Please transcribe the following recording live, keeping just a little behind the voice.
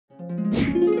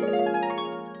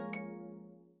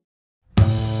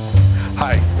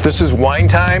Hi, this is Wine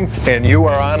Time, and you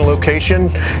are on location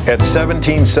at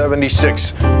 1776.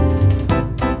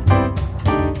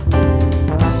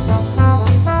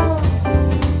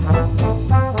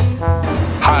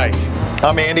 Hi,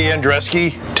 I'm Andy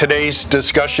Andresky. Today's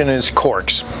discussion is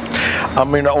corks.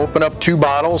 I'm going to open up two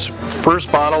bottles.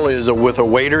 First bottle is with a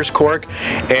waiter's cork,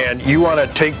 and you want to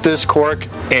take this cork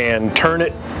and turn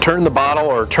the bottle,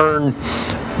 or turn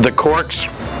the cork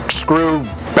screw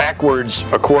backwards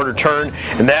a quarter turn,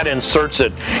 and that inserts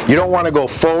it. You don't want to go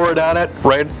forward on it,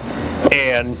 right?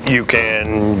 And you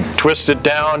can twist it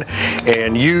down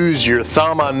and use your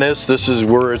thumb on this. This is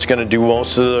where it's going to do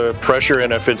most of the pressure,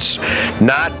 and if it's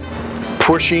not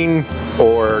pushing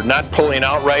or not pulling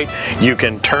out right, you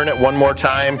can turn it one more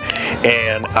time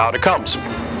and out it comes.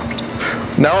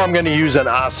 Now I'm going to use an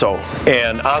asso,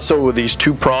 and asso with these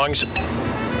two prongs.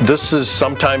 This is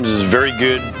sometimes very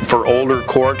good for older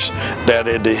corks that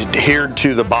it adhered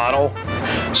to the bottle.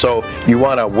 So you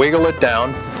want to wiggle it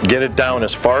down, get it down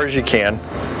as far as you can.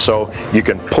 So you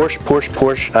can push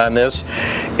on this,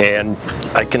 and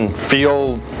I can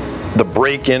feel the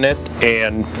break in it.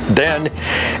 And then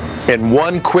in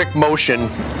one quick motion,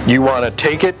 you want to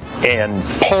take it and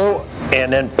pull,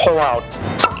 and then pull out.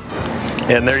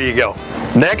 And there you go.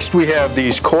 Next we have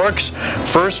these corks.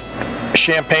 First,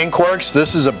 champagne corks.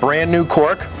 This is a brand new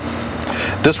cork.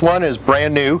 This one is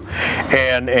brand new,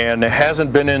 and it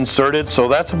hasn't been inserted, so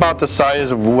that's about the size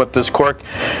of what this cork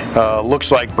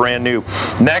looks like brand new.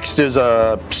 Next is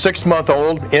a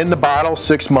 6-month-old in the bottle,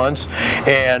 6 months,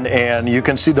 and you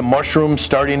can see the mushrooms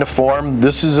starting to form.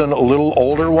 This is a little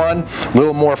older one, a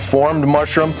little more formed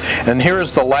mushroom, and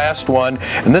here's the last one,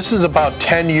 and this is about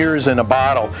 10 years in a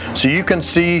bottle, so you can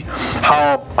see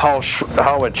how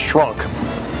it shrunk.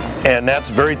 And that's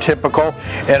very typical,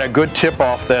 and a good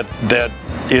tip-off that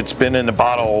it's been in the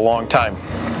bottle a long time.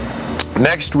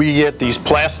 Next we get these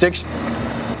plastics.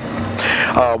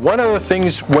 One of the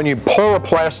things, when you pull a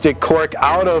plastic cork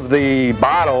out of the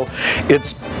bottle,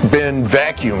 it's been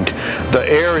vacuumed. The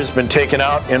air has been taken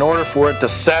out. In order for it to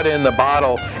set in the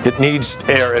bottle, it needs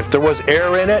air. If there was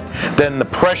air in it, then the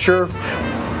pressure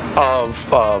of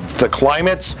the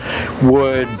climates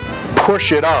would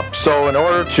push it up. So in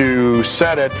order to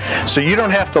set it, so you don't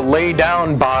have to lay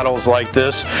down bottles like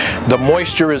this, the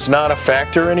moisture is not a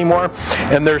factor anymore.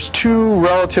 And there's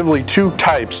relatively two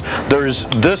types. There's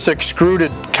this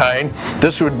extruded kind.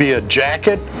 This would be a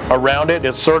jacket around it.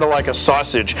 It's sort of like a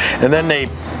sausage, and then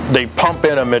they pump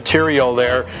in a material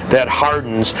there that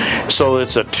hardens, so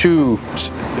it's a two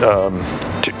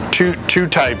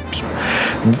types.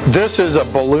 This is a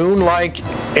balloon-like,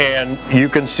 and you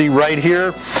can see right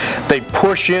here they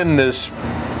push in this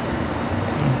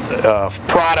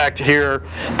product here.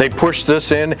 They push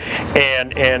this in,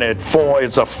 and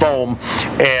it's a foam,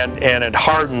 and it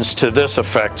hardens to this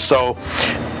effect. So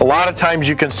a lot of times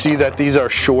you can see that these are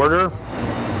shorter.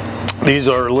 These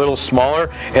are a little smaller,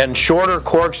 and shorter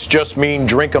corks just mean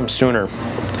drink them sooner.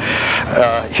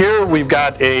 Here we've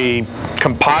got a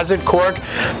composite cork.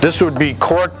 This would be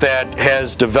cork that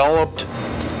has developed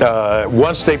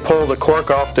once they pull the cork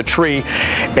off the tree,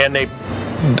 and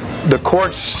the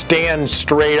corks stand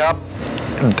straight up,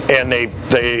 and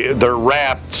they're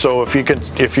wrapped. So if you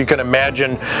can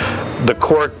imagine the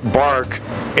cork bark,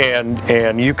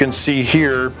 and you can see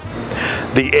here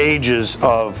the ages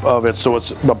of it. So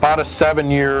it's about a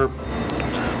 7-year.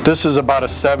 This is about a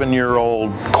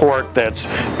 7-year-old cork that's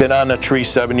been on the tree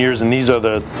 7 years, and these are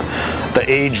the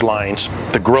age lines,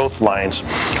 the growth lines.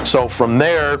 So from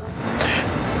there,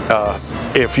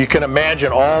 if you can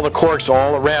imagine all the corks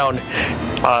all around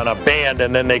on a band,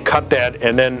 and then they cut that,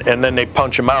 and then they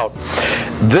punch them out.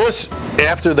 This,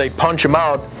 after they punch them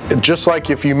out, just like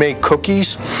if you make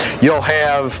cookies, you'll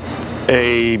have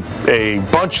a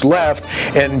bunch left,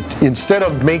 and instead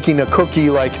of making a cookie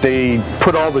like they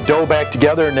put all the dough back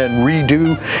together and then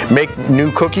make new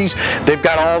cookies, they've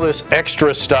got all this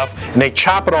extra stuff, and they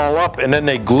chop it all up and then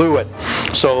they glue it.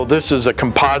 So this is a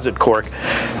composite cork.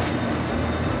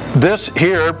 This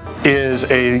here is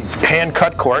a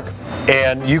hand-cut cork,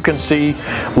 and you can see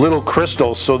little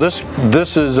crystals. So this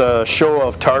is a show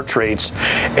of tartrates,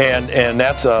 and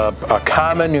that's a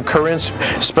common occurrence,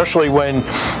 especially when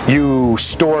you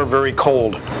store very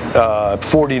cold,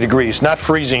 40 degrees, not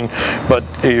freezing, but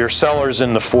your cellar's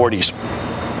in the 40s.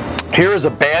 Here is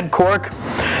a bad cork.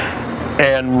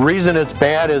 And reason it's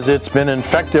bad is it's been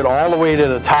infected all the way to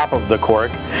the top of the cork,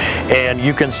 and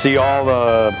you can see all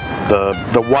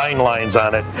the wine lines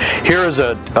on it. Here is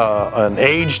an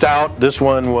aged out. This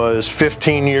one was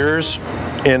 15 years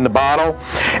in the bottle,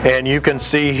 and you can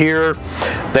see here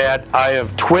that I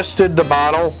have twisted the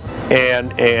bottle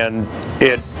and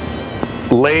it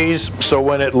lays, so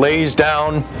when it lays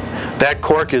down, that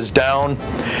cork is down.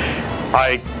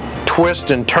 I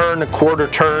twist and turn a quarter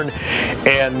turn,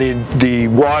 and the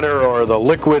water or the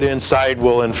liquid inside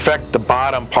will infect the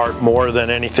bottom part more than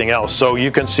anything else. So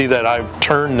you can see that I've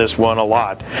turned this one a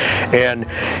lot. And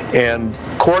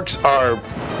corks are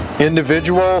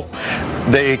individual.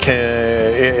 They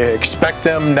can expect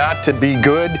them not to be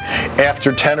good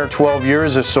after 10 or 12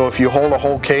 years. So if you hold a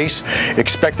whole case,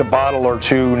 expect a bottle or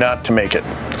two not to make it.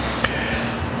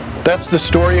 That's the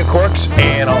story of corks,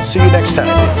 and I'll see you next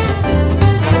time.